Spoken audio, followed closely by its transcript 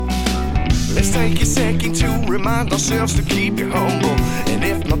Let's take a second to remind ourselves to keep it humble. And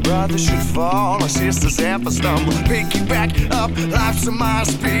if my brother should fall or sisters ever stumble, pick you back up. Life's a mile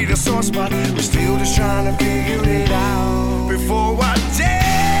speed, a sore spot. We're still just trying to figure it out before I dead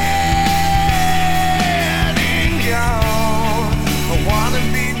and gone. I wanna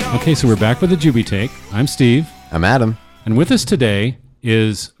be no. Okay, so we're back with the Juby Take. I'm Steve. I'm Adam. And with us today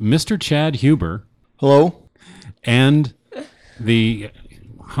is Mr. Chad Huber Hello. and the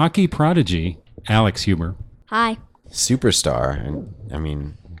hockey prodigy, Alex Huber. Hi. Superstar. And I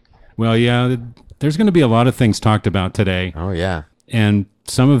mean, Well, yeah, there's going to be a lot of things talked about today. oh yeah. And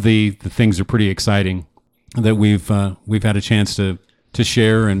some of the things are pretty exciting that we've had a chance to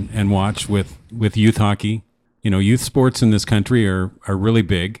share and watch with youth hockey. You know, youth sports in this country are really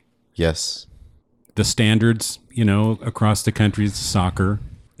big. Yes. The standards, you know, across the country is soccer,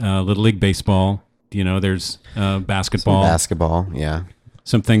 Little League Baseball, you know, there's basketball, Basketball. Yeah.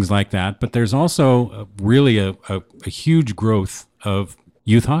 some things like that. But there's also really a huge growth of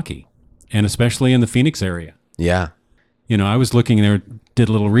youth hockey, and especially in the Phoenix area. Yeah. You know, I was looking there, did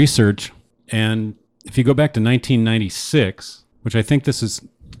a little research, and if you go back to 1996, which I think this is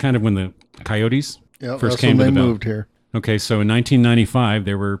kind of when the Coyotes Yep, first that's came when to they the Bell. moved here. Okay, so in 1995,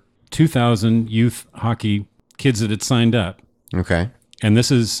 there were 2,000 youth hockey kids that had signed up. Okay. And this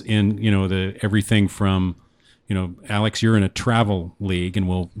is in, you know, the everything from, you know, Alex, you're in a travel league, and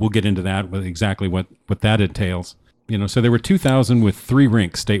we'll get into that with exactly what that entails. You know, so there were 2,000 with 3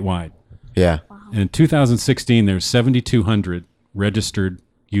 rinks statewide. Yeah. And in 2016, there's 7,200 registered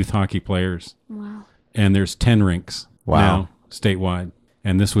youth hockey players. Wow. And there's 10 rinks Wow. now statewide.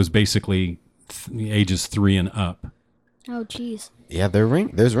 And this was basically ages 3 and up. Oh, geez. Yeah.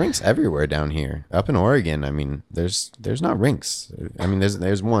 There's rinks everywhere down here. Up in Oregon, I mean, there's not rinks. I mean,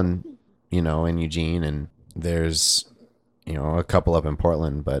 there's one, you know, in Eugene, and there's, you know, a couple up in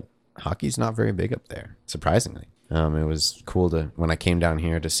Portland, but hockey's not very big up there, surprisingly. It was cool when I came down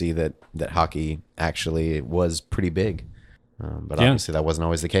here to see that hockey actually was pretty big. But Yeah. obviously that wasn't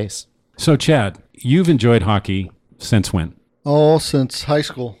always the case. So, Chad, you've enjoyed hockey since when? Oh, since high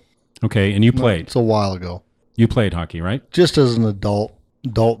school. Okay, and you played. It's a while ago. You played hockey, right? Just as an adult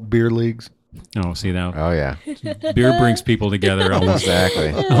beer leagues. Oh, see now, Oh yeah. beer brings people together almost Exactly.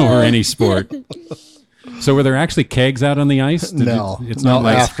 over any sport. So, were there actually kegs out on the ice? No, it's no, not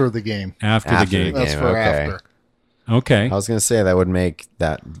like after the game. after the After the game. That's game, for okay. after. Okay, I was gonna say that would make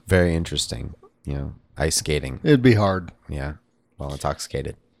that very interesting. You know, ice skating. It'd be hard. Yeah, while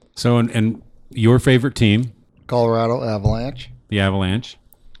intoxicated. so and your favorite team, Colorado Avalanche. the Avalanche.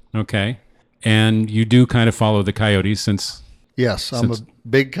 Okay, and you do kind of follow the Coyotes since. Yes, I'm a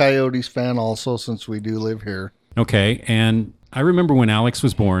big Coyotes fan also since we do live here. Okay, and I remember when Alex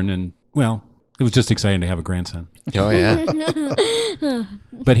was born, and well, it was just exciting to have a grandson. Oh yeah.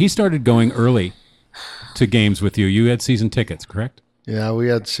 But he started going early to games with you. You had season tickets, correct? Yeah, we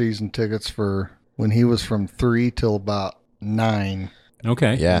had season tickets for when he was from 3 till about 9.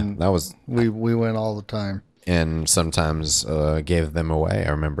 Okay. Yeah, that was, We went all the time. and sometimes gave them away. I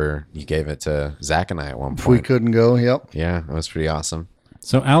remember you gave it to Zach and I at one If we point. couldn't go, yep. Yeah, that was pretty awesome.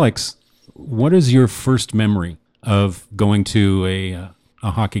 So, Alex, what is your first memory of going to a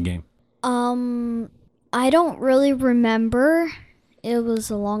hockey game? I don't really remember. It was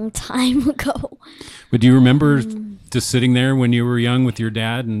a long time ago. But do you remember just sitting there when you were young with your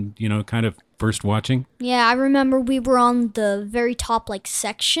dad and, you know, kind of first watching? Yeah, I remember we were on the very top, like,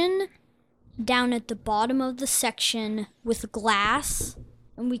 section, down at the bottom of the section with glass,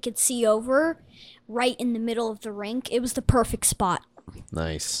 and we could see over right in the middle of the rink. It was the perfect spot.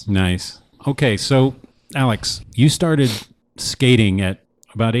 Nice. Nice. Okay, so, Alex, you started skating at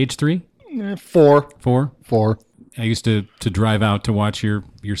about age 3? 4. 4? I used to drive out to watch your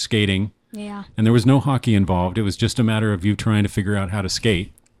skating, Yeah. and there was no hockey involved. It was just a matter of you trying to figure out how to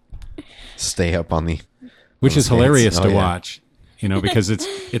skate, Stay up on the. which on the is skates. hilarious Oh, to yeah. watch, you know, because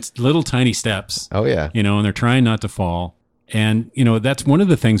it's little tiny steps, Oh yeah. you know, and they're trying not to fall. And, you know, that's one of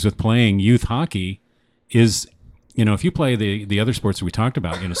the things with playing youth hockey is, you know, if you play the other sports that we talked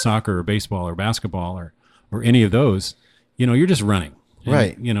about, you know, soccer or baseball or basketball or any of those, you know, you're just running. And,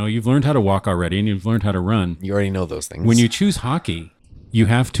 Right. You know, you've learned how to walk already and you've learned how to run. You already know those things. When you choose hockey, you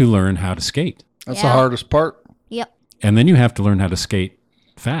have to learn how to skate. That's Yeah. the hardest part. Yep. And then you have to learn how to skate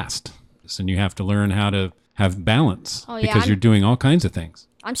fast. And you have to learn how to have balance Oh, yeah, because I'm- you're doing all kinds of things.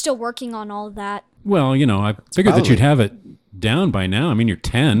 I'm still working on all of that. Well, you know, I figured that you'd have it down by now. I mean, you're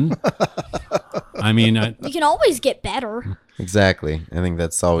 10. I mean, You can always get better. Exactly. I think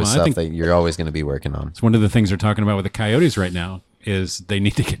that's always Well, I stuff think- that you're always going to be working on. it's one of the things they're talking about with the Coyotes right now is they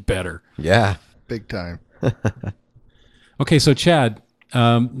need to get better. Yeah. Big time. Okay, so Chad,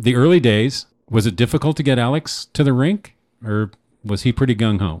 the early days, was it difficult to get Alex to the rink, or was he pretty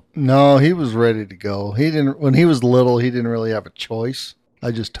gung-ho? No, he was ready to go. He didn't. When he was little, he didn't really have a choice.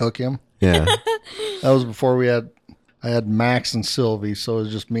 I just took him. Yeah. That was before I had Max and Sylvie, so it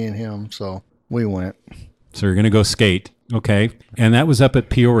was just me and him. So we went. So you're going to go skate, okay? And that was up at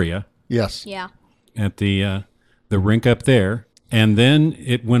Peoria, Yes. Yeah. at the rink up there. And then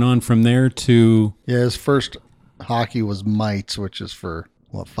it went on from there to, Yeah, his first hockey was mites, which is for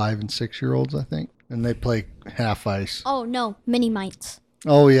 5 and 6 year olds, I think, and they play half ice. Oh no, mini mites.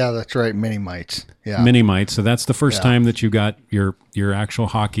 Oh yeah, that's right, mini mites. Yeah, mini mites. So that's the first Yeah. time that you got your actual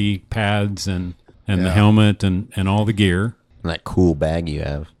hockey pads and the Yeah. helmet and all the gear. And that cool bag you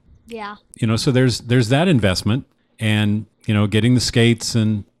have. Yeah. So there's that investment, and getting the skates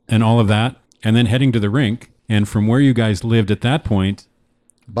and all of that, and then heading to the rink. And from where you guys lived at that point,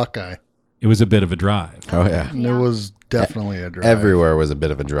 Buckeye. it was a bit of a drive. Oh, yeah. And it was definitely a drive. Everywhere was a bit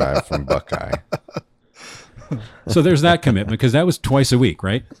of a drive from Buckeye. So there's that commitment, because that was twice a week,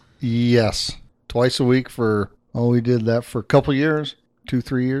 right? Yes, twice a week we did that for a couple years,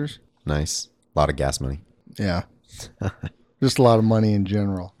 2-3 years. Nice. A lot of gas money. Yeah, just a lot of money in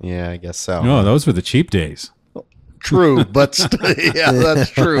general. Yeah, I guess so. No, those were the cheap days. True, but yeah,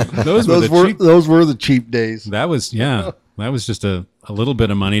 that's true. Those were the cheap- those were the cheap days. That was just a little bit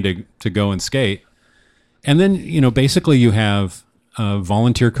of money to go and skate. And then, basically you have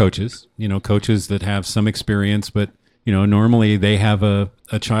volunteer coaches, coaches that have some experience, but, normally they have a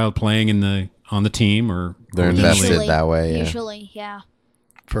child playing on the team, or They're or invested Usually. that way. Yeah. Usually, yeah.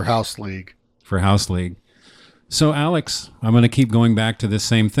 For house league. for house league. So, Alex, I'm going to keep going back to this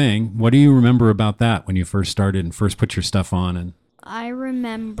same thing. What do you remember about that when you first started and first put your stuff on? And I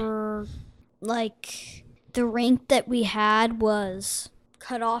remember, the rink that we had was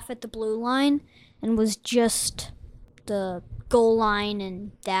cut off at the blue line and was just the goal line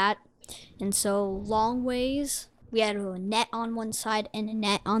and that. And so, long ways, we had a net on one side and a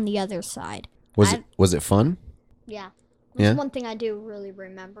net on the other side. Was it fun? Yeah. That's Yeah? one thing I do really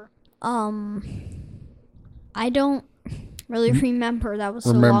remember. I don't really remember. That was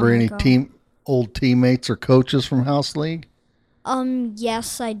so Remember long any ago. old teammates or coaches from house league?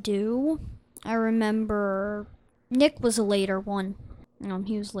 Yes, I do. I remember Nick was a later one.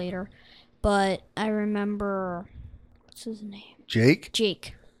 He was later. But I remember, what's his name? Jake?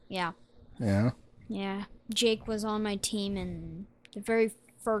 Jake. Yeah. Yeah. Yeah. Jake was on my team in the very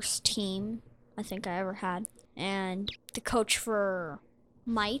first team I think I ever had. And the coach for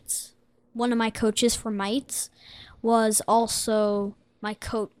mites, one of my coaches for mites, was also my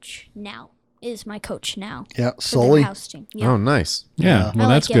coach now. Is my coach now. Yeah, For their Sully. house team. Yeah. Oh, nice. yeah, well,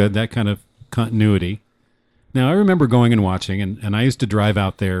 I that's like it. good. That kind of continuity. Now, I remember going and watching, and I used to drive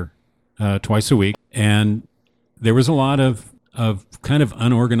out there twice a week, and there was a lot of kind of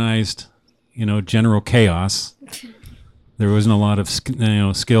unorganized, general chaos. There wasn't a lot of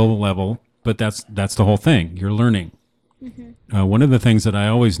skill level, but that's the whole thing. You're learning. One of the things that I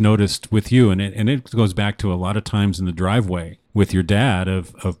always noticed with you, and it goes back to a lot of times in the driveway with your dad,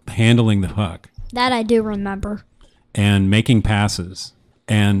 of handling the puck That I do remember. and making passes,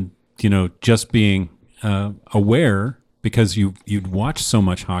 and just being aware, because you'd watched so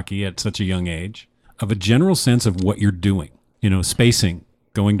much hockey at such a young age, of a general sense of what you're doing. Spacing,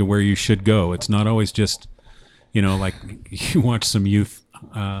 going to where you should go. It's not always just like you watch some youth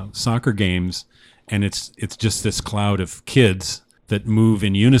soccer games, and it's just this cloud of kids that move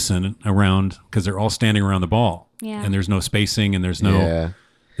in unison around, because they're all standing around the ball. Yeah. And there's no spacing, and there's no Yeah.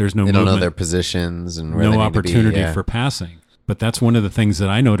 there's no They don't know movement, their positions and where they no need to be. opportunity Yeah. for passing. But that's one of the things that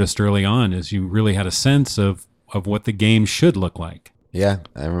I noticed early on, is you really had a sense of what the game should look like. Yeah,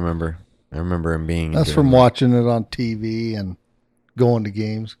 I remember him being. That's doing from that. watching it on TV and going to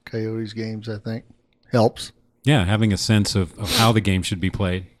games, Coyotes games, I think. Helps. Yeah, having a sense of how the game should be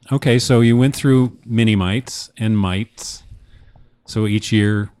played. Okay, so you went through mini mites and mites. So each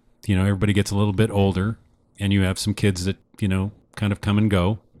year, everybody gets a little bit older, and you have some kids that, kind of come and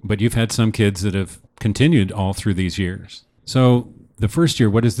go. But you've had some kids that have continued all through these years. So the first year,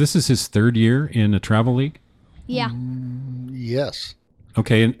 this is his third year in a travel league? Yeah. Yes.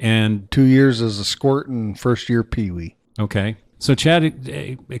 Okay, and 2 years as a squirt and first year peewee. okay. So Chad,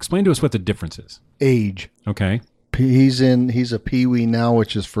 explain to us what the difference is. Age. Okay. He's a peewee now,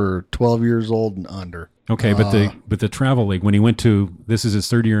 which is for 12 years old and under. Okay, but the travel league, when he went to, this is his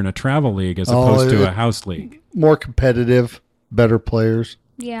third year in a travel league as opposed to a house league. More competitive, better players,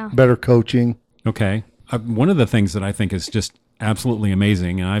 Yeah. better coaching. Okay. One of the things that I think is just absolutely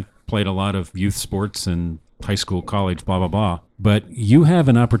amazing, and I've played a lot of youth sports and high school, college, blah, blah, blah, but you have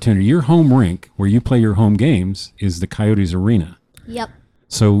an opportunity. Your home rink where you play your home games is the Coyotes Arena. Yep.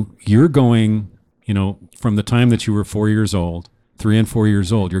 So you're going, from the time that you were 4 years old, 3 and 4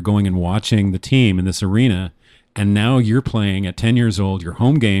 years old, you're going and watching the team in this arena. And now you're playing at 10 years old, your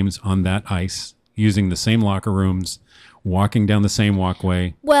home games on that ice, using the same locker rooms, walking down the same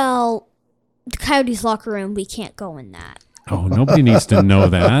walkway. Well, the Coyotes locker room, we can't go in that. Oh, nobody needs to know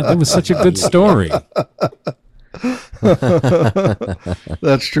that. It was such a good story.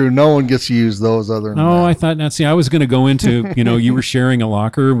 That's true. No one gets to use those other than Oh, that. I thought, now see, I was going to go into, you were sharing a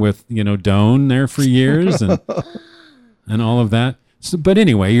locker with, Doan there for years and all of that. So, but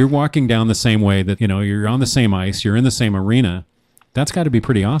anyway, you're walking down the same way that, you're on the same ice, you're in the same arena. That's got to be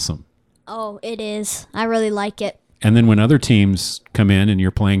pretty awesome. Oh, it is. I really like it. And then when other teams come in and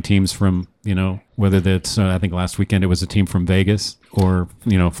you're playing teams from, whether that's, I think last weekend it was a team from Vegas or,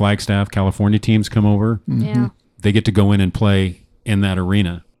 Flagstaff, California teams come over. Yeah. They get to go in and play in that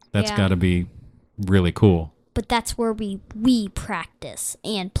arena. That's Yeah. got to be really cool. But that's where we practice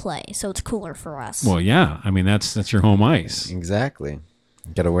and play, so it's cooler for us. Well, yeah. I memean, that's your home ice. Exactly.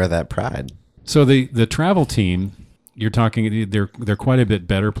 Got to wear that pride. So the travel team, you're talking, they're quite a bit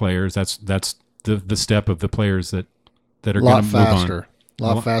better players. That's the step of the players that are A going lot to move on. faster. A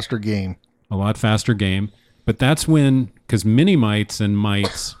lot faster game. A lot faster game. But that's when, because mini mites and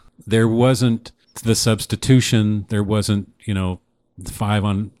mites, there wasn't the substitution. There wasn't, 5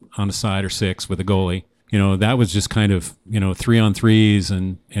 on a side or 6 with a goalie. That was just kind of, 3-on-3s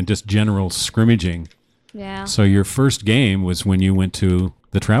and just general scrimmaging. Yeah. So your first game was when you went to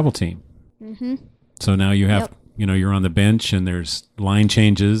the travel team. Mm-hmm. So now you have, you're on the bench and there's line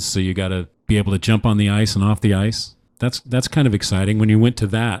changes. So you got to be able to jump on the ice and off the ice. That's kind of exciting. When you went to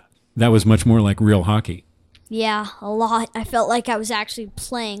that was much more like real hockey. Yeah, a lot. I felt like I was actually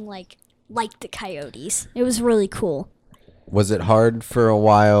playing like the Coyotes. It was really cool. Was it hard for a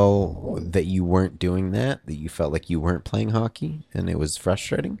while that you weren't doing that you felt like you weren't playing hockey and it was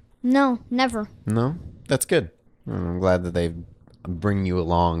frustrating? No, never. No? That's good. I'm glad that they bring you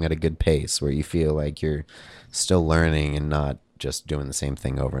along at a good pace where you feel like you're still learning and not just doing the same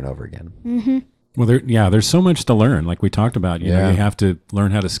thing over and over again. Mm-hmm. Well, there's so much to learn. Like we talked about, you have to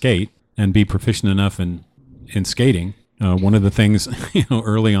learn how to skate and be proficient enough in skating. One of the things,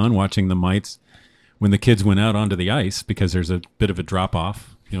 early on watching the mites, when the kids went out onto the ice, because there's a bit of a drop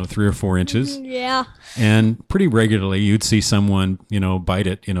off, 3 or 4 inches. Yeah. And pretty regularly you'd see someone, bite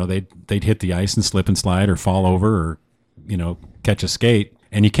it, they'd hit the ice and slip and slide or fall over or, catch a skate.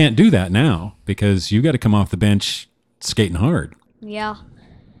 And you can't do that now because you got to come off the bench skating hard. Yeah.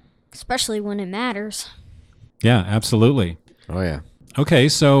 Especially when it matters. Yeah, absolutely. Oh, yeah. Okay,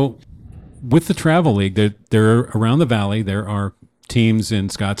 so with the travel league, there around the valley, there are teams in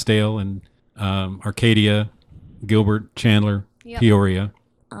Scottsdale and Arcadia, Gilbert, Chandler, Peoria.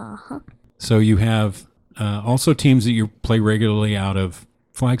 Uh-huh. So you have also teams that you play regularly out of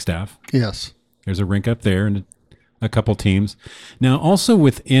Flagstaff. Yes. There's a rink up there and a couple teams. Now, also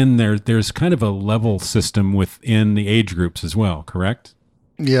within there's kind of a level system within the age groups as well, correct?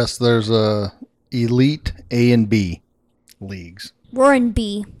 Yes, there's a elite A and B leagues. We're in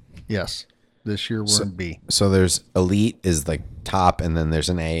B. Yes. This year we're in B. So there's elite is like top, and then there's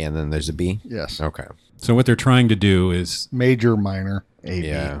an A, and then there's a B? Yes. Okay. So what they're trying to do is Major, minor, A,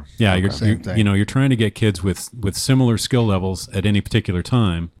 Yeah. Yeah, Same thing. you're trying to get kids with similar skill levels at any particular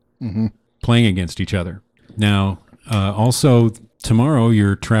time playing against each other. Now, also tomorrow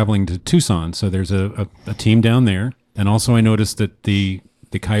you're traveling to Tucson, so there's a team down there. And also I noticed that the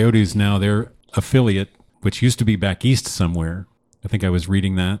Coyotes now, their affiliate, which used to be back east somewhere, I think I was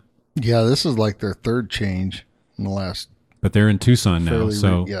reading that, Yeah, this is like their third change in the last but they're in Tucson now. fairly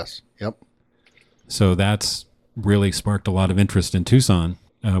So yes. Yep. So that's really sparked a lot of interest in Tucson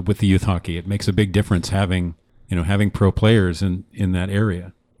with the youth hockey. It makes a big difference having pro players in that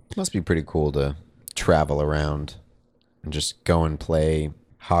area. Must be pretty cool to travel around and just go and play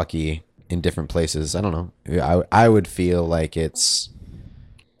hockey in different places. I don't know. I would feel like it's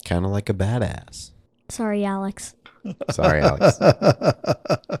kind of like a badass. Sorry, Alex. Sorry, Alex.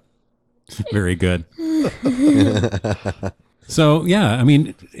 Very good. So yeah, I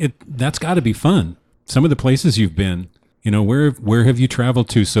mean, that's got to be fun. Some of the places you've been, where have you traveled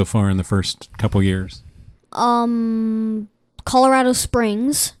to so far in the first couple years? Colorado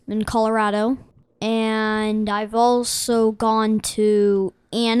Springs in Colorado. And I've also gone to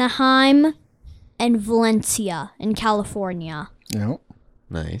Anaheim and Valencia in California. Yep.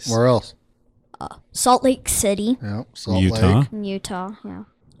 Nice. Where else? Salt Lake City Yep. Salt Utah. Lake. in Utah. Yeah.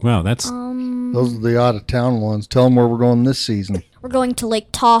 Wow, that's Those are the out of town ones. Tell them where we're going this season. We're going to Lake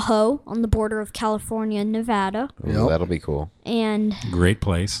Tahoe on the border of California and Nevada Ooh, Yep. that'll be cool. and a great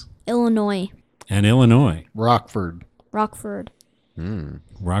place. Illinois, And Illinois. Rockford. Rockford.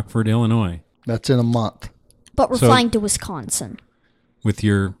 Rockford, Illinois, That's in a month. But we're So- flying to Wisconsin. with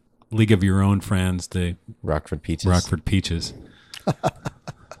your League of Your Own friends, the Rockford Peaches. Rockford Peaches.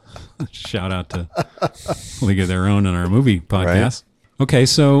 Shout out to League of Their Own on our movie podcast. Okay,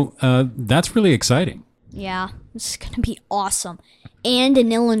 so that's really exciting. Yeah, this is going to be awesome. And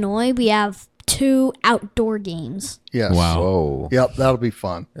in Illinois, we have 2 outdoor games. Yes. Wow. Whoa. Yep, that'll be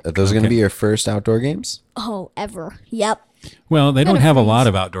fun. Are those going to be your first outdoor games? Oh, ever. Yep. Well, they don't Kinda have a freeze. lot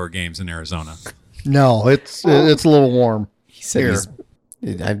of outdoor games in Arizona. No, it's a little warm. He said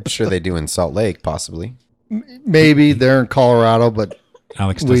Here. I'm sure they do in Salt Lake, possibly. Maybe they're in Colorado, but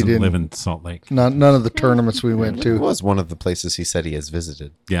Alex We doesn't didn't. live in Salt Lake. none of the tournaments we went It to. was one of the places he said he has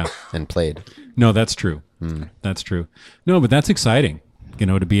visited Yeah. and played. No, that's true. That's true. No, but that's exciting,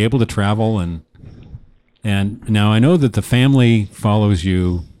 to be able to travel and now I know that the family follows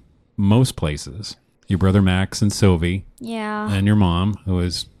you most places. Your brother Max and Sylvie Yeah. and your mom, who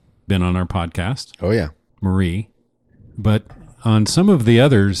has been on our podcast, Oh, yeah. Marie. But on some of the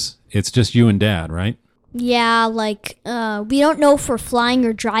others, it's just you and Dad, right? Yeah, like, we don't know if we're flying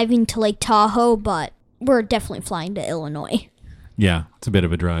or driving to Lake Tahoe, but we're definitely flying to Illinois. Yeah, it's a bit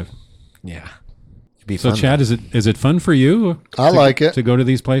of a drive. Yeah. It'd be So, fun. Chad, is it fun for you? I like it. to go to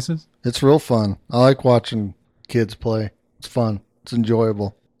these places. It's real fun. I like watching kids play. It's fun. It's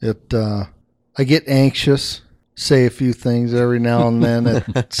enjoyable. I get anxious, say a few things every now and then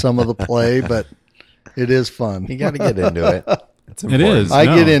at some of the play, but it is fun. You got to get into it. It's It important. is. I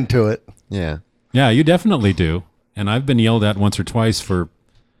No. get into it. Yeah. Yeah, you definitely do. And I've been yelled at once or twice for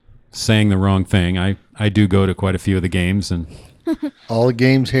saying the wrong thing. I do go to quite a few of the games, and All the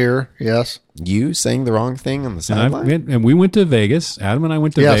games here, yes. You saying the wrong thing on the sideline? and we went to Vegas. Adam and I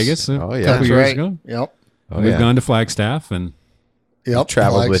went to Yes. Vegas a Oh, yeah. couple That's years right. ago. Yep. Oh, We've yeah. gone to Flagstaff and Yep.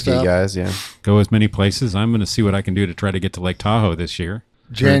 Traveled with you Flagstaff. guys, yeah. go as many places. I'm going to see what I can do to try to get to Lake Tahoe this year.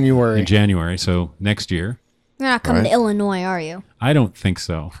 January. In January, so next year. You're not coming Right. to Illinois, are you? I don't think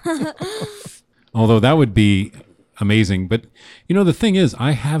so. Although that would be amazing. But, the thing is,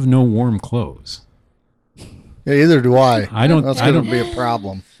 I have no warm clothes. Yeah, either do I. I don't- That's I going to don't- be a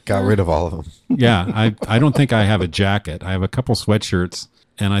problem. Got rid of all of them. Yeah, I don't think I have a jacket. I have a couple sweatshirts,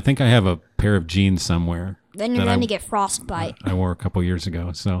 and I think I have a pair of jeans somewhere Then you're that going to get frostbite. I wore a couple years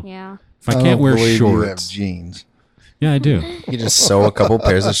ago. So Yeah. if I don't can't wear believe you have shorts, jeans. yeah, I do. You just sew a couple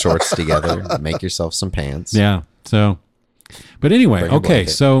pairs of shorts together, make yourself some pants. Yeah. So, but anyway, Bring a okay.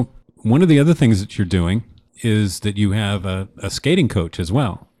 blanket. So one of the other things that you're doing is that you have a skating coach as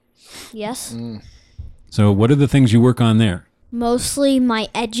well. Yes. So what are the things you work on there? Mostly my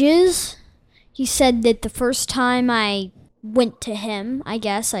edges. He said that the first time I went to him, I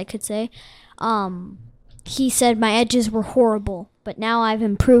guess I could say, he said my edges were horrible, but now I've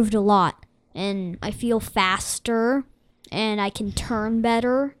improved a lot and I feel faster and I can turn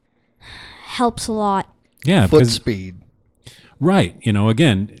better. Helps a lot. Yeah, Foot because speed. right.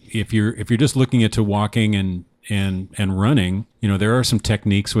 Again, if you're just looking into walking and running, there are some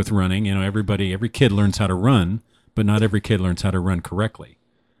techniques with running. Every kid learns how to run, but not every kid learns how to run correctly.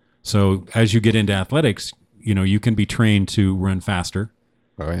 So as you get into athletics, you can be trained to run faster,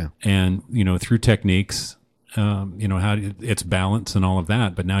 Oh, yeah. and through techniques, how it's balance and all of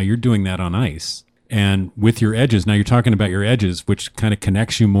that. But now you're doing that on ice, and with your edges. Now you're talking about your edges, which kind of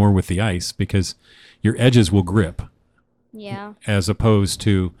connects you more with the ice because your edges will grip, Yeah. as opposed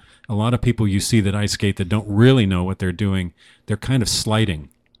to a lot of people you see that ice skate that don't really know what they're doing. They're kind of sliding,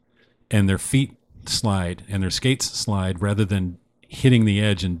 and their feet slide and their skates slide rather than hitting the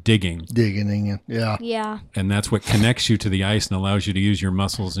edge and digging. Digging in. Yeah. Yeah. And that's what connects you to the ice and allows you to use your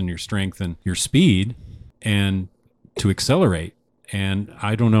muscles and your strength and your speed and to accelerate. And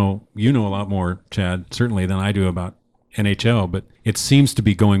I don't know, you know a lot more, Chad, certainly than I do about NHL, but it seems to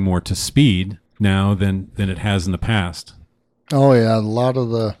be going more to speed now than it has in the past. Oh yeah, a lot of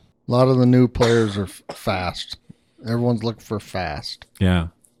the new players are fast. Everyone's looking for fast. Yeah.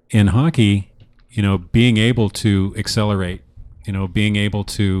 In hockey, being able to accelerate, being able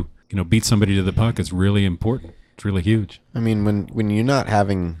to, beat somebody to the puck is really important. It's really huge. I mean, when you're not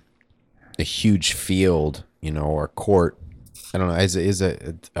having a huge field, or court, I don't know, is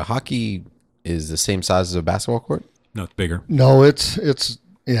a hockey is the same size as a basketball court? No, it's bigger. No, it's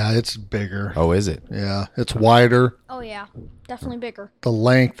bigger. Oh, is it? Yeah, it's wider. Oh yeah. Definitely bigger. The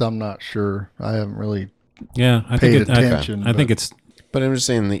length, I'm not sure. I haven't really Yeah, I paid think attention. I think but it's But I'm just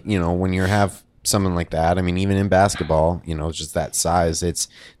saying that, when you have something like that, I mean, even in basketball, it's just that size, it's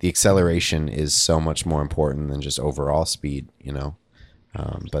the acceleration is so much more important than just overall speed,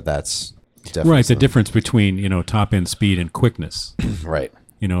 but that's definitely right. The something- difference between top end speed and quickness. right.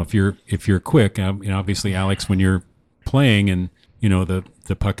 If you're quick, obviously, Alex, when you're playing and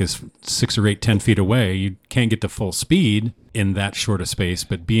the puck is 6 or 8, 10 feet away. You can't get to full speed in that short a space,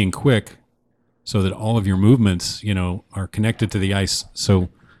 but being quick so that all of your movements, are connected to the ice. So,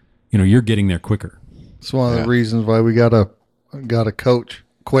 you're getting there quicker. It's one of the reasons why we gotta coach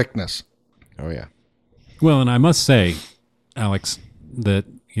quickness. Oh yeah. Well, and I must say, Alex, that,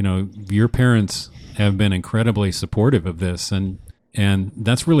 your parents have been incredibly supportive of this, and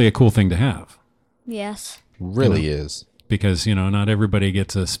that's really a cool thing to have. Yes. Really is. Because, not everybody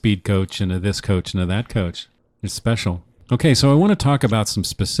gets a speed coach and a this coach and a that coach. It's special. Okay, so I want to talk about some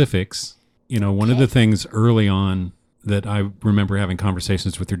specifics. One of the things early on that I remember having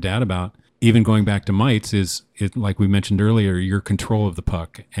conversations with your dad about, even going back to mites, is like we mentioned earlier, your control of the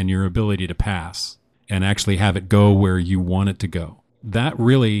puck and your ability to pass and actually have it go where you want it to go. That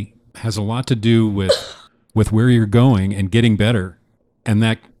really has a lot to do with where you're going and getting better, and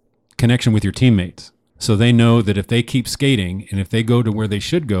that connection with your teammates. So they know that if they keep skating and if they go to where they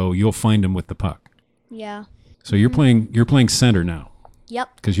should go, you'll find them with the puck. Yeah. So you're playing center now.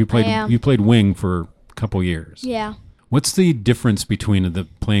 Yep. Because you played wing for a couple years. Yeah. What's the difference between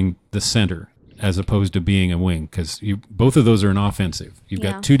playing the center as opposed to being a wing? Because both of those are an offensive. You've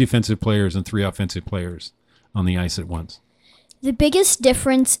got 2 defensive players and 3 offensive players on the ice at once. The biggest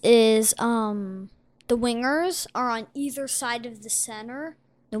difference is the wingers are on either side of the center.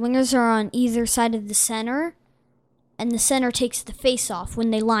 The wingers are on either side of the center, and the center takes the face-off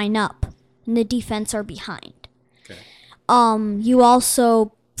when they line up, and the defense are behind. Okay. You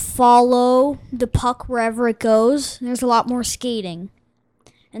also follow the puck wherever it goes. There's a lot more skating.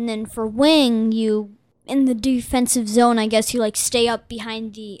 And then for wing, in the defensive zone, I guess you stay up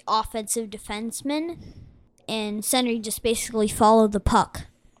behind the offensive defenseman. And center, you just basically follow the puck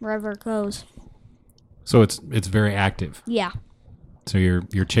wherever it goes. So it's very active. Yeah. So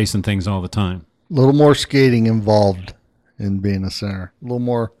you're chasing things all the time. A little more skating involved in being a center. A little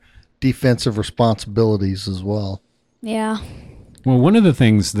more defensive responsibilities as well. Yeah. Well, one of the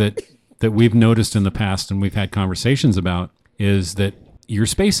things that we've noticed in the past and we've had conversations about is that your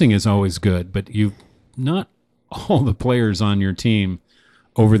spacing is always good, but not all the players on your team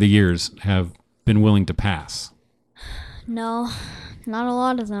over the years have been willing to pass. No, not a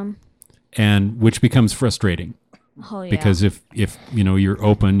lot of them. And which becomes frustrating. Oh, yeah. Because if you're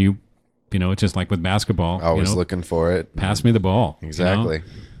open, it's just like with basketball. Always looking for it. Pass me the ball. Exactly.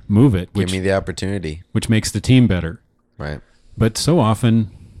 Move it. Give me the opportunity. Which makes the team better. Right. But so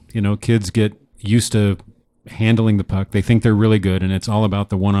often, kids get used to handling the puck. They think they're really good, and it's all about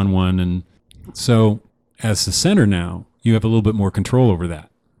the one-on-one. And so as the center now, you have a little bit more control over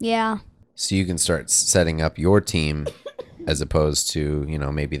that. Yeah. So you can start setting up your team as opposed to,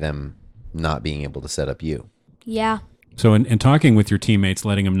 maybe them not being able to set up you. Yeah. So in talking with your teammates,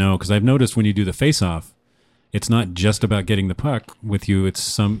 letting them know, because I've noticed when you do the face-off, it's not just about getting the puck with you.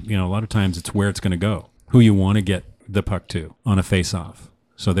 It's a lot of times it's where it's going to go, who you want to get the puck to on a face-off.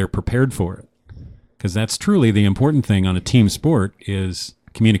 So they're prepared for it. Because that's truly the important thing on a team sport is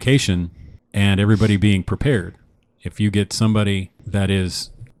communication and everybody being prepared. If you get somebody that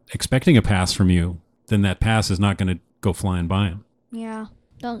is expecting a pass from you, then that pass is not going to go flying by them. Yeah.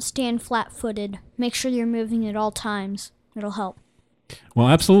 Don't stand flat-footed. Make sure you're moving at all times. It'll help. Well,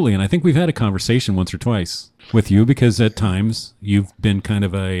 absolutely. And I think we've had a conversation once or twice with you because at times you've been kind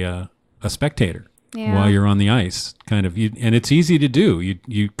of a spectator while you're on the ice. And it's easy to do.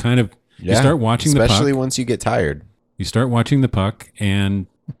 You kind of you start watching the puck. Especially once you get tired. You start watching the puck, and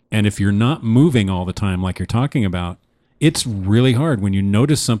if you're not moving all the time like you're talking about, it's really hard. When you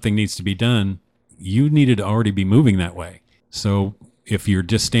notice something needs to be done, you needed to already be moving that way. So if you're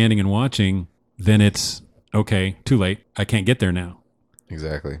just standing and watching, then it's, okay, too late. I can't get there now.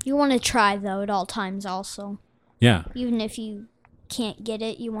 Exactly. You want to try, though, at all times also. Yeah. Even if you can't get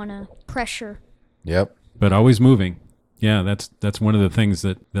it, you want to pressure. Yep. But always moving. Yeah, that's one of the things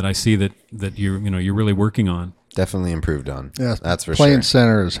that I see that you're really working on. Definitely improved on. Yeah, that's for playing sure.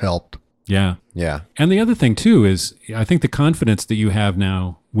 center has helped. Yeah. Yeah. And the other thing too is I think the confidence that you have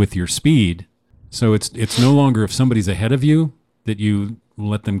now with your speed. So it's no longer if somebody's ahead of you that you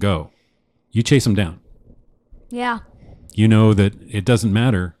let them go. You chase them down. Yeah. You know that it doesn't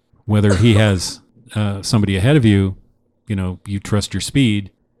matter whether he has somebody ahead of you. You trust your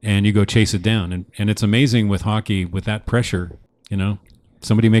speed and you go chase it down. And it's amazing with hockey with that pressure.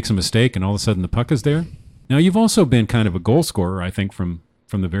 Somebody makes a mistake and all of a sudden the puck is there. Now you've also been kind of a goal scorer, I think, from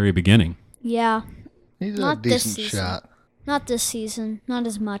the very beginning. Yeah. He's Not a this decent season. shot. Not this season. Not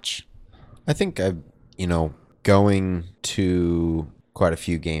as much. I think going to quite a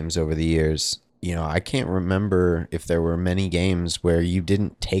few games over the years, I can't remember if there were many games where you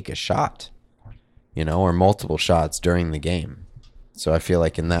didn't take a shot, or multiple shots during the game. So I feel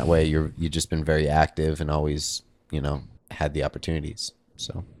like in that way, you've just been very active and always, had the opportunities.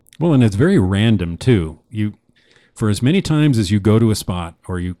 So Well, and it's very random too. For as many times as you go to a spot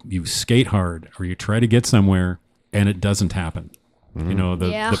or you skate hard or you try to get somewhere and it doesn't happen.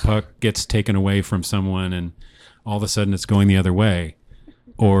 The puck gets taken away from someone and all of a sudden it's going the other way.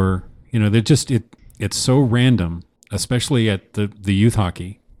 Or, it's so random, especially at the youth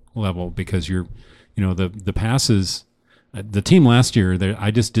hockey level, because the passes, the team last year,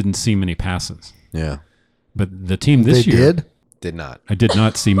 I just didn't see many passes. yeah, But the team this They year, did not. I did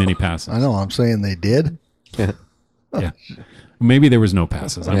not see many passes. I know. I'm saying they did. Yeah. Maybe there was no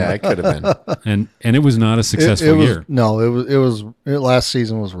passes. Yeah, it could have been. And it was not a successful It was, year. No, last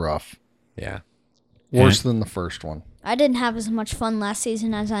season was rough. Yeah. Worse than the first one. I didn't have as much fun last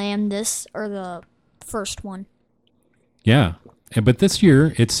season as I am this or the first one. Yeah. But this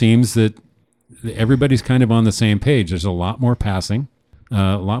year, it seems that everybody's kind of on the same page. There's a lot more passing,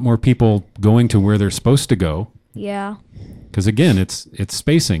 a lot more people going to where they're supposed to go. Yeah. Because again, it's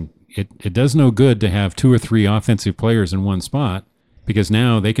spacing. It does no good to have 2 or 3 offensive players in one spot, because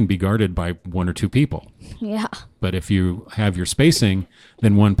now they can be guarded by 1 or 2 people. Yeah. But if you have your spacing,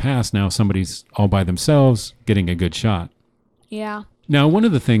 then one pass, now somebody's all by themselves getting a good shot. Yeah. Now, one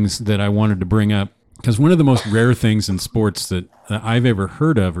of the things that I wanted to bring up, because one of the most rare things in sports that I've ever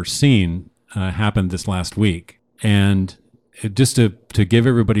heard of or seen happened this last week. And just to give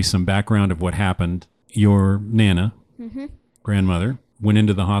everybody some background of what happened, your Nana, grandmother, went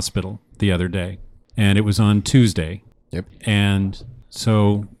into the hospital the other day. And it was on Tuesday. Yep. And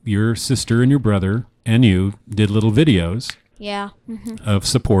so your sister and your brother and you did little videos Yeah. of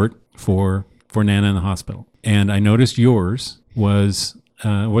support for Nana in the hospital. And I noticed yours was,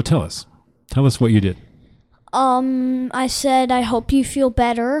 tell us. Tell us what you did. I said, I hope you feel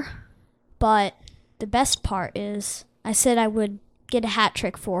better. But the best part is I said I would get a hat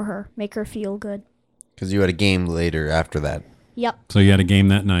trick for her, make her feel good. Because you had a game later after that. Yep. So you had a game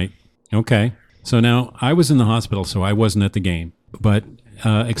that night. Okay. So now I was in the hospital, so I wasn't at the game. But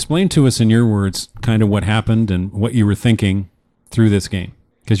explain to us in your words kind of what happened and what you were thinking through this game.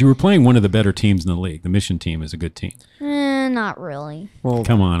 Because you were playing one of the better teams in the league. The Mission team is a good team. Not really. Well,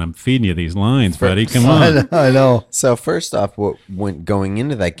 Come on, I'm feeding you these lines, buddy. Come on. I know. so first off, what went going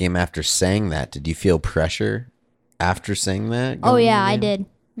into that game after saying that? Did you feel pressure after saying that? Oh, going yeah, I in? did.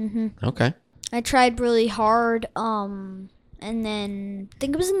 Okay. I tried really hard. And then I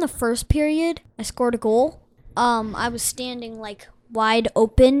think it was in the first period, I scored a goal. I was standing like wide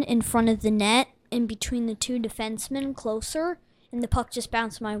open in front of the net in between the 2 defensemen closer, and the puck just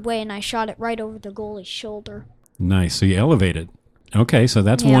bounced my way, and I shot it right over the goalie's shoulder. Nice. So you elevated. Okay, so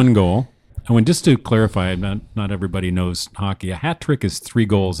that's Yeah. one goal. Oh, and just to clarify, not everybody knows hockey. A hat trick is 3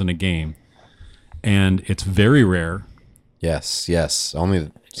 goals in a game, and it's very rare. Yes. Only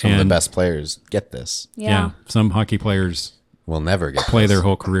some of the And- best players get this. Yeah. Some hockey players We'll never get play this. their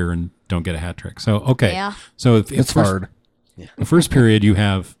whole career and don't get a hat trick. So, okay. Yeah. So It's hard. The first period, you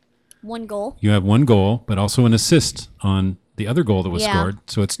have 1 goal. 1 goal, but also an assist on the other goal that was Yeah. scored.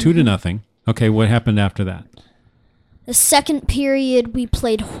 So it's 2-0. Okay, what happened after that? The second period, we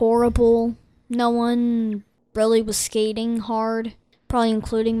played horrible. No one really was skating hard, probably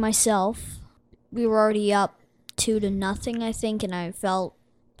including myself. We were already up 2-0, I think, and I felt,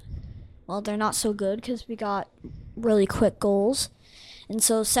 well, they're not so good because we got really quick goals. And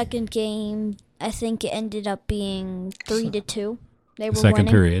so second game, I think it ended up being 3-2. They were Second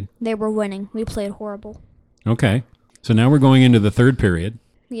winning. period. They were winning. We played horrible. Okay. So now we're going into the third period.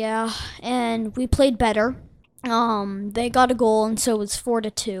 Yeah, and we played better. They got a goal, and so it was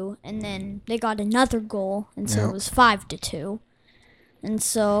 4-2, and then they got another goal, and so it was 5-2, and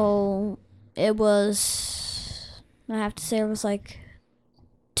so it was. I have to say, it was like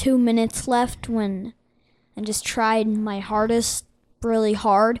 2 minutes left when I just tried my hardest, really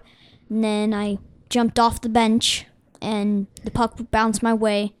hard, and then I jumped off the bench, and the puck bounced my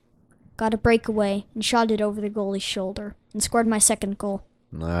way, got a breakaway, and shot it over the goalie's shoulder, and scored my second goal.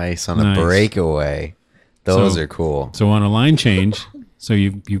 Nice on Nice. a breakaway. Those So- are cool. So on a line change, so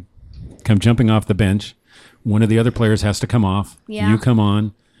you come jumping off the bench. One of the other players has to come off. Yeah. You come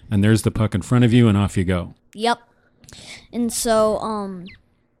on, and there's the puck in front of you, and off you go. Yep. And so,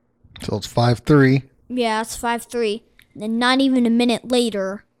 So it's 5-3. yeah, it's 5-3. And then not even a minute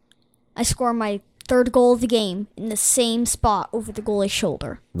later, I score my third goal of the game in the same spot over the goalie's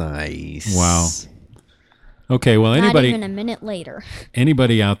shoulder. Nice. Wow. Okay, well, Not anybody even a minute later.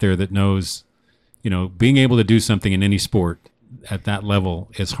 anybody out there that knows, being able to do something in any sport at that level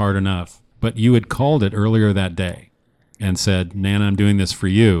is hard enough. But you had called it earlier that day and said, Nana, I'm doing this for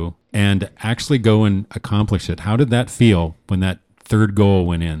you, and actually go and accomplish it. How did that feel when that third goal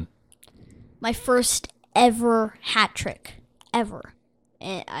went in? My first ever hat trick, ever.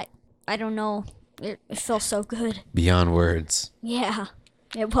 And I don't know. It felt so good. Beyond words. Yeah,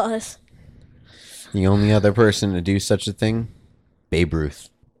 it was. The only other person to do such a thing, Babe Ruth.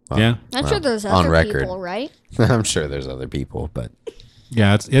 Well, Yeah. I'm sure there's on other record. people, right? I'm sure there's other people, but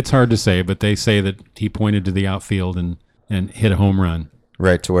Yeah, it's hard to say, but they say that he pointed to the outfield and hit a home run.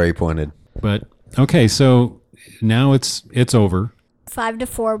 right to where he pointed. But okay, so now it's over.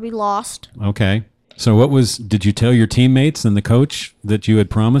 5-4, we lost. Okay. So did you tell your teammates and the coach that you had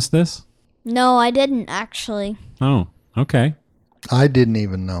promised this? No, I didn't actually. Oh, okay. I didn't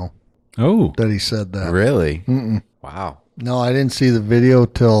even know Oh, that he said that. Really? Wow. No, I didn't see the video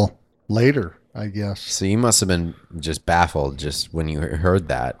till later, I guess. So you must have been just baffled just when you heard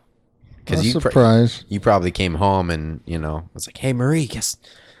that. A you surprise. you probably came home and, was like, hey, Marie, guess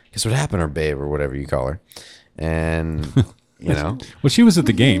what happened, or babe, or whatever you call her. And, well, she was at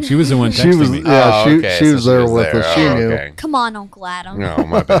the game. She was the one She texting was, me. yeah, Oh, she, okay, she so was there with there. us. She Oh, knew. okay. Come on, Uncle Adam. No,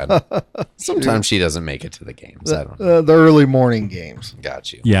 my bad. Sometimes she doesn't make it to the games. I don't know. The early morning games.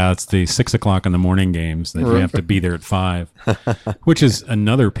 Got you. Yeah, it's the 6 o'clock in the morning games that you have to be there at 5, which is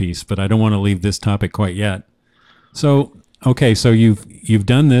another piece, but I don't want to leave this topic quite yet. So, okay, so you've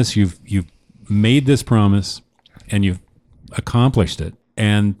done this, you've made this promise, and you've accomplished it,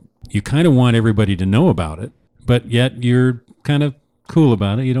 and you kind of want everybody to know about it, but yet you're kind of cool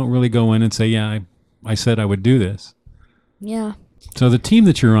about it. You don't really go in and say, yeah, I said I would do this. Yeah. So the team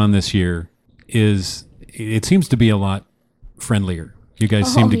that you're on this year it seems to be a lot friendlier. You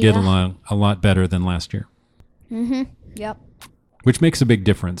guys seem to get yeah. a lot better than last year, Yep. which makes a big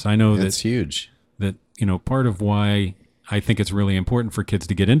difference. I know That's huge. that part of why I think it's really important for kids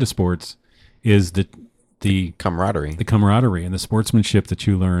to get into sports is that the Camaraderie. camaraderie and the sportsmanship that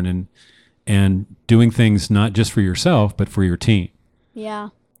you learn and doing things not just for yourself but for your team, Yeah.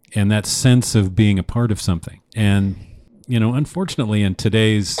 and that sense of being a part of something. And unfortunately in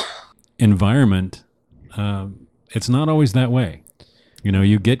today's environment, it's not always that way.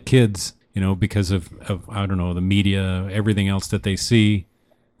 You get kids, because of I don't know, the media, everything else that they see,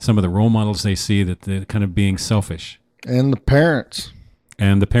 some of the role models they see, that they're kind of being selfish. And the parents.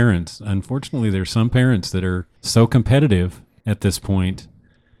 And the parents, unfortunately, there's some parents that are so competitive at this point,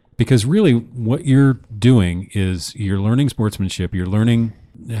 because really what you're doing is you're learning sportsmanship, you're learning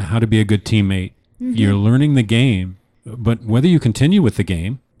how to be a good teammate, you're learning the game, but whether you continue with the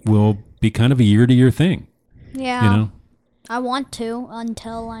game will be kind of a year-to-year thing. Yeah. I want to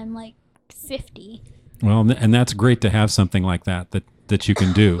until I'm like 50. Well, and that's great to have something like that you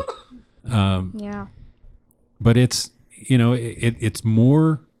can do. Yeah. But it's it's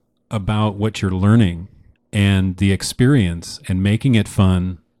more about what you're learning and the experience and making it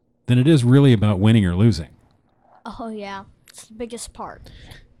fun than it is really about winning or losing. Oh, yeah. It's the biggest part.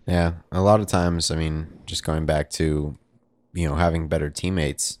 Yeah, a lot of times, just going back to, having better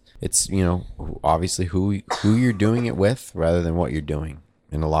teammates, it's, obviously who you're doing it with rather than what you're doing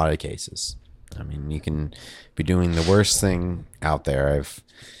in a lot of cases. You can be doing the worst thing out there. I've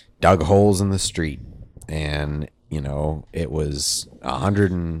dug holes in the street and, it was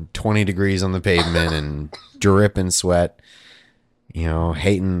 120 degrees on the pavement and dripping sweat,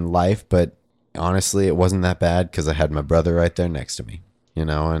 hating life. But honestly, it wasn't that bad because I had my brother right there next to me,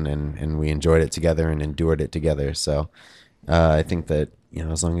 and we enjoyed it together and endured it together. So I think that,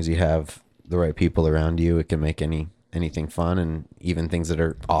 as long as you have the right people around you, it can make anything fun, and even things that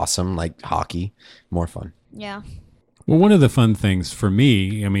are awesome like hockey more fun. Yeah. Well, one of the fun things for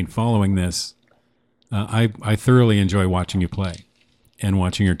me, following this, I thoroughly enjoy watching you play and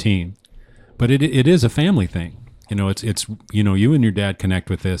watching your team, but it is a family thing. It's you and your dad connect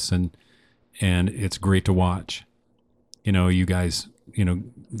with this, and it's great to watch. You guys,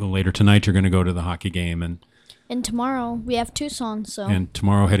 later tonight you're going to go to the hockey game, And tomorrow we have Tucson, so. and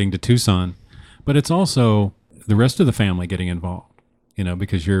tomorrow heading to Tucson, but it's also the rest of the family getting involved.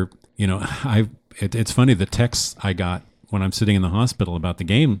 Because it's funny, the texts I got when I'm sitting in the hospital about the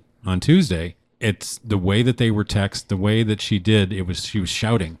game on Tuesday. It's the way that they were text, the way that she did. She was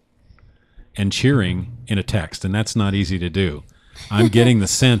shouting and cheering in a text, and that's not easy to do. I'm getting the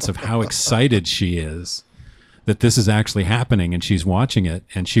sense of how excited she is that this is actually happening, and she's watching it,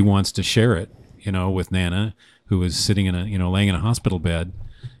 and she wants to share it, with Nana, who is sitting in laying in a hospital bed,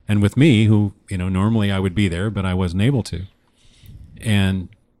 and with me, who, normally I would be there, but I wasn't able to. And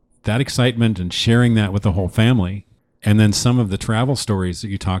that excitement and sharing that with the whole family, and then some of the travel stories that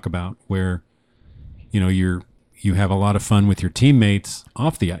you talk about where, you have a lot of fun with your teammates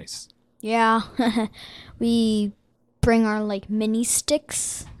off the ice. Yeah. We bring our mini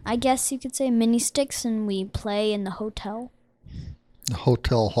sticks, I guess you could say, mini sticks, and we play in the hotel.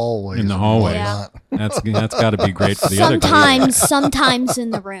 Hotel hallways. In the and hallways. whatnot. That's got to be great for the other guys. Sometimes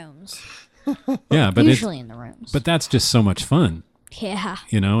in the rooms. Yeah, but Usually in the rooms. but that's just so much fun, yeah.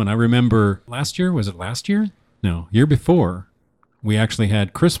 And I remember last year, was it last year? No, year before, we actually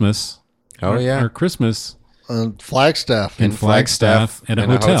had Christmas. Oh, yeah. Our Christmas Flagstaff. in Flagstaff at a in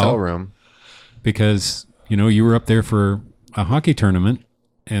hotel room. because, you were up there for a hockey tournament.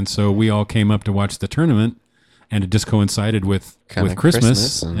 And so we all came up to watch the tournament, and it just coincided with Kinda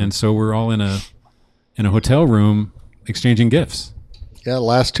Christmas. Christmas And so we're all in a hotel room exchanging gifts. Yeah,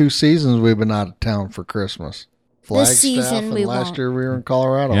 last 2 seasons we've been out of town for Christmas. Flagstaff, season and we last won't. year we were in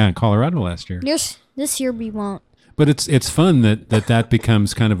Colorado. Yeah, in Colorado last year. This year we won't. But it's fun that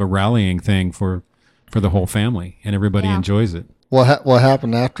becomes kind of a rallying thing for the whole family, and everybody Yeah. enjoys it. What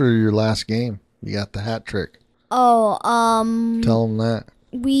happened after your last game? You got the hat trick. Oh, Tell them that.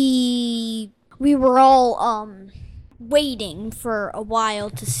 we were all waiting for a while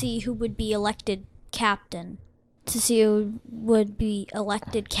to see who would be elected captain.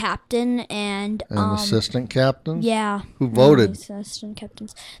 And And assistant captains? yeah. Who voted? Assistant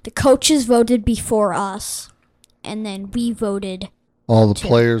captains. The coaches voted before us, and then we voted. All the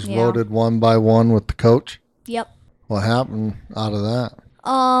players yeah. voted one by one with the coach? Yep. What happened out of that?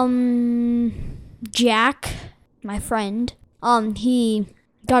 Jack, my friend, he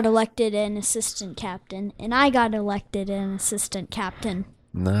got elected an assistant captain, and I got elected an assistant captain.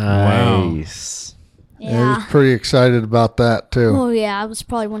 Nice. I was Yeah. pretty excited about that, too. Oh yeah, it was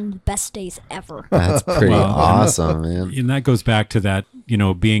probably one of the best days ever. That's pretty Well, awesome, man. And that goes back to that,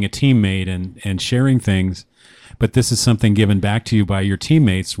 being a teammate and sharing things. But this is something given back to you by your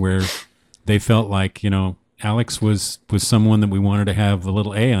teammates where they felt like, Alex was someone that we wanted to have a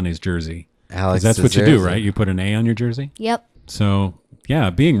little A on his jersey. 'Cause Alex, that's what you do, deserves it. right? You put an A on your jersey. Yep. So yeah,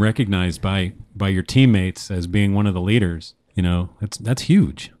 being recognized by your teammates as being one of the leaders, that's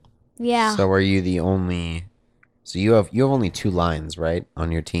huge. Yeah. So are you the only? So you have only 2 lines, right,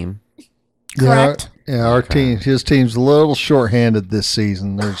 on your team? Correct. Yeah, our team, his team's a little short-handed this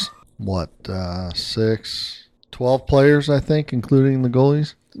season. There's, 12 players, I think, including the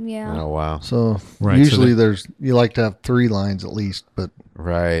goalies. Yeah. Oh wow! So Right, so usually that- you like to have 3 lines at least, but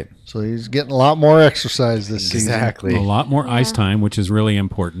Right. so he's getting a lot more exercise this season. Exactly. A lot more ice time, which is really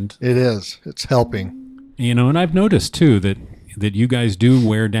important. It is. It's helping. And I've noticed too that you guys do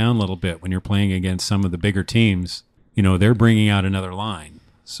wear down a little bit when you're playing against some of the bigger teams. They're bringing out another line,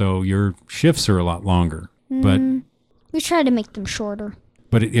 so your shifts are a lot longer. We try to make them shorter.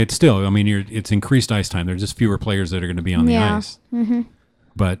 But it's still, it's increased ice time. There's just fewer players that are going to be on the Yeah. ice. Mm-hmm.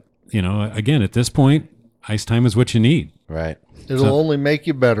 But again, at this point, ice time is what you need. Right. It'll only make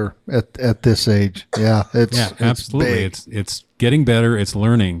you better at this age. Yeah, it's Absolutely. big. It's getting better. It's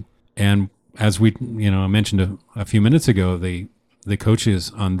learning, and as we I mentioned a few minutes ago, the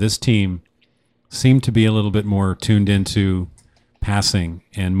coaches on this team seem to be a little bit more tuned into passing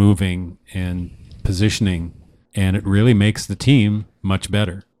and moving and positioning, and it really makes the team much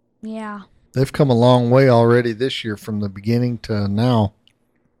better. Yeah. They've come a long way already this year from the beginning to now.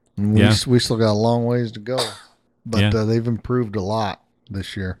 And we still got a long ways to go, but Yeah. They've improved a lot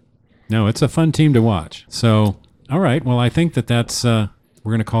this year. No, it's a fun team to watch. So, all right. Well, I think that's we're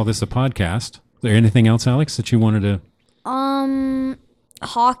going to call this a podcast. Is there anything else, Alex, that you wanted to?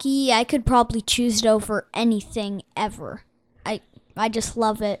 Hockey, I could probably choose it over anything ever. I just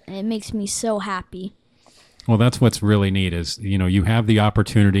love it, and it makes me so happy. Well, that's what's really neat is, you have the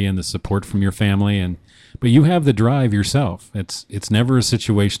opportunity and the support from your family, but you have the drive yourself. It's never a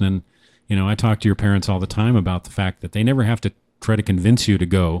situation. And, I talk to your parents all the time about the fact that they never have to try to convince you to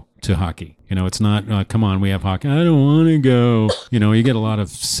go to hockey. It's not, come on, we have hockey. I don't want to go. You get a lot of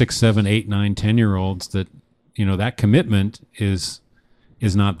 6, 7, 8, 9, 10-year-olds that, that commitment is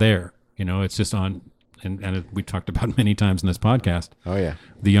not there. It's just on, and we talked about many times in this podcast. Oh yeah.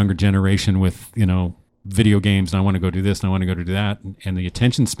 The younger generation with, video games, and I want to go do this and I want to go do that, and the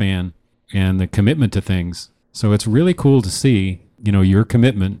attention span and the commitment to things. So it's really cool to see, your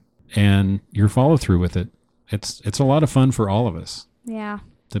commitment and your follow through with it. It's a lot of fun for all of us Yeah.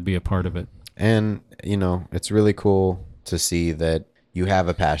 to be a part of it. And, it's really cool to see that you have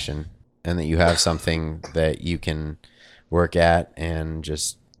a passion and that you have something that you can work at and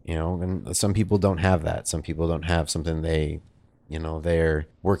just, and some people don't have that. Some people don't have something they're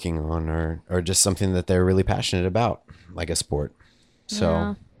working on or just something that they're really passionate about, like a sport. So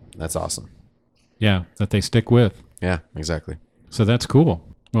Yeah. that's awesome. Yeah, that they stick with. Yeah, exactly. So that's cool.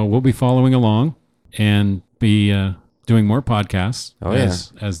 Well, we'll be following along and be doing more podcasts Oh, yeah.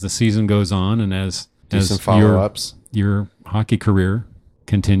 as the season goes on and as Some follow-ups. your hockey career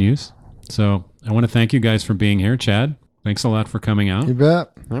continues. So I want to thank you guys for being here, Chad. Thanks a lot for coming out. You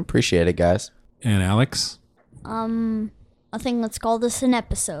bet. I appreciate it, guys. And Alex? I think let's call this an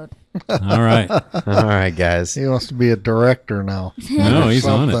episode. All right. All right, guys. He wants to be a director now. No, he's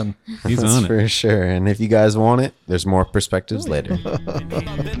on it. Something. He's That's on it. for sure. And if you guys want it, there's more perspectives later.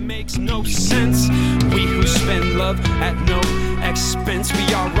 That makes no sense. We who spend love at no expense.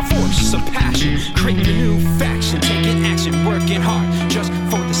 We are a force of passion, creating a new faction, taking action, working hard just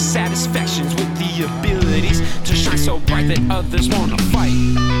for the satisfactions, with the abilities to shine so bright that others wanna fight.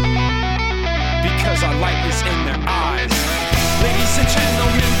 Because our light is in their eyes. Ladies and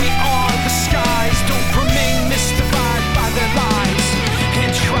gentlemen, we are the skies. Don't remain mystified by their lies.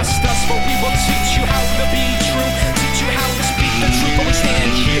 And trust us, for we will teach you how to be true. Teach you how to speak the truth, always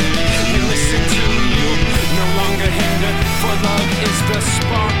stand